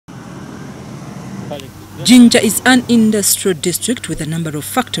Jinja is an industrial district with a number of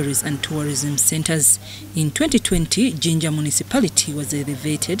factories and tourism centers. In 2020, Jinja municipality was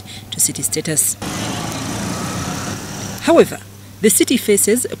elevated to city status. However, the city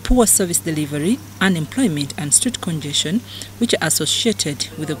faces poor service delivery, unemployment and street congestion, which are associated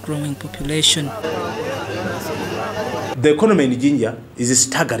with a growing population. The economy in Jinja is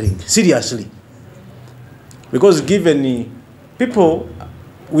staggering, seriously. Because given people,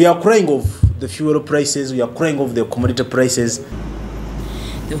 we are crying of the fuel prices, we are crying of the commodity prices.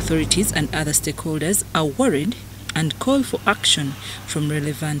 The authorities and other stakeholders are worried and call for action from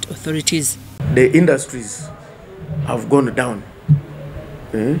relevant authorities. The industries have gone down.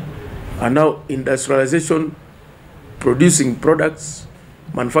 And now industrialization, producing products,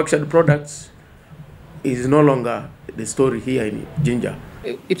 manufactured products, is no longer the story here in Jinja.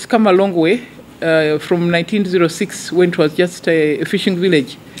 It's come a long way from 1906, when it was just a fishing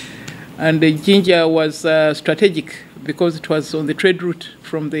village. And Jinja was strategic because it was on the trade route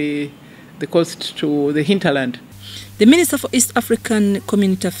from the coast to the hinterland. The Minister for East African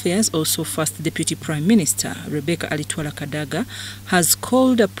Community Affairs, also First Deputy Prime Minister Rebecca Alitwala Kadaga, has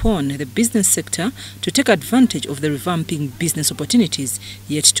called upon the business sector to take advantage of the revamping business opportunities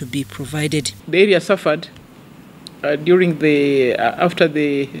yet to be provided. The area suffered during after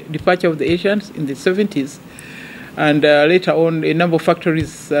the departure of the Asians in the 70s, and later on a number of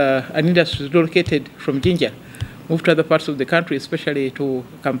factories and industries relocated from Jinja, moved to other parts of the country, especially to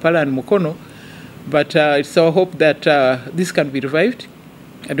Kampala and Mukono. But it's our hope that this can be revived,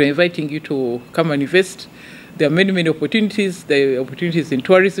 and we're inviting you to come and invest. There are many opportunities. There are opportunities in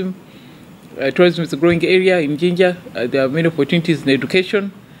tourism. Tourism is a growing area in Jinja. There are many opportunities in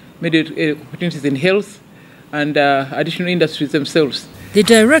education, many opportunities in health, and additional industries themselves. The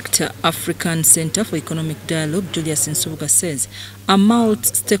Director, African Center for Economic Dialogue, Julius Nsubuga, says a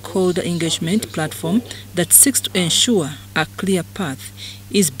multi-stakeholder engagement platform that seeks to ensure a clear path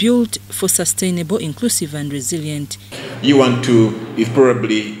is built for sustainable, inclusive and resilient. You want to, if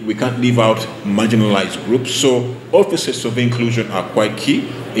probably we can't leave out marginalized groups, so offices of inclusion are quite key,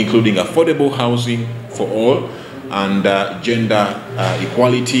 including affordable housing for all and gender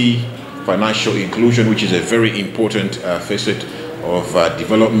equality, financial inclusion, which is a very important facet of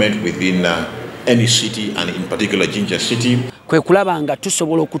development within any city, and in particular Jinja City. Kwe kulaba nga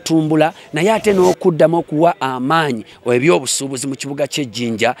tusobola okutumbula naye ate n'okuddamu okuwa amaanyi ebyobusuubuzi mu kibuga ky'e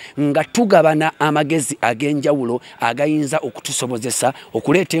Jinja nga tugabana amagezi ag'enjawulo agayinza okutusobozesa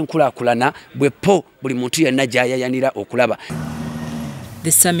okuleeta enkulaakulana bwepo buli muntu yenna gy'ayayanira okulaba.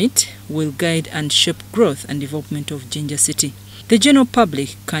 The summit will guide and shape growth and development of Jinja City. The general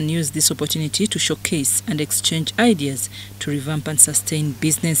public can use this opportunity to showcase and exchange ideas to revamp and sustain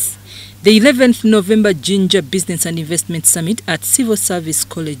business. The 11th November Jinja Business and Investment Summit at Civil Service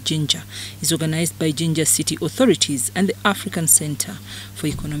College Jinja is organized by Jinja City authorities and the African Center for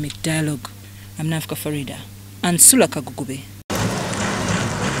Economic Dialogue. I'm Nafka Farida and Sulaka Gugube.